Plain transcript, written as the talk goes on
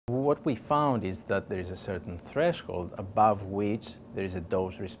what we found is that there is a certain threshold above which there is a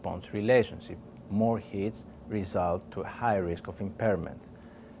dose-response relationship. More hits result to a higher risk of impairment.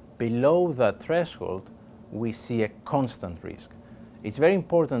 Below that threshold, we see a constant risk. It's very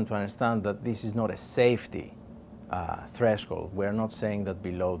important to understand that this is not a safety threshold. We're not saying that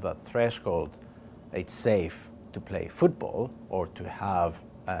below that threshold it's safe to play football or to have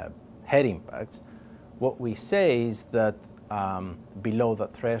head impacts. What we say is that below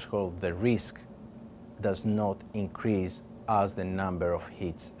that threshold, the risk does not increase as the number of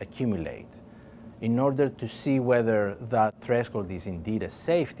hits accumulate. In order to see whether that threshold is indeed a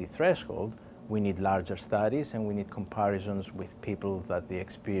safety threshold, we need larger studies and we need comparisons with people that they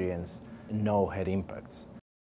experience no head impacts.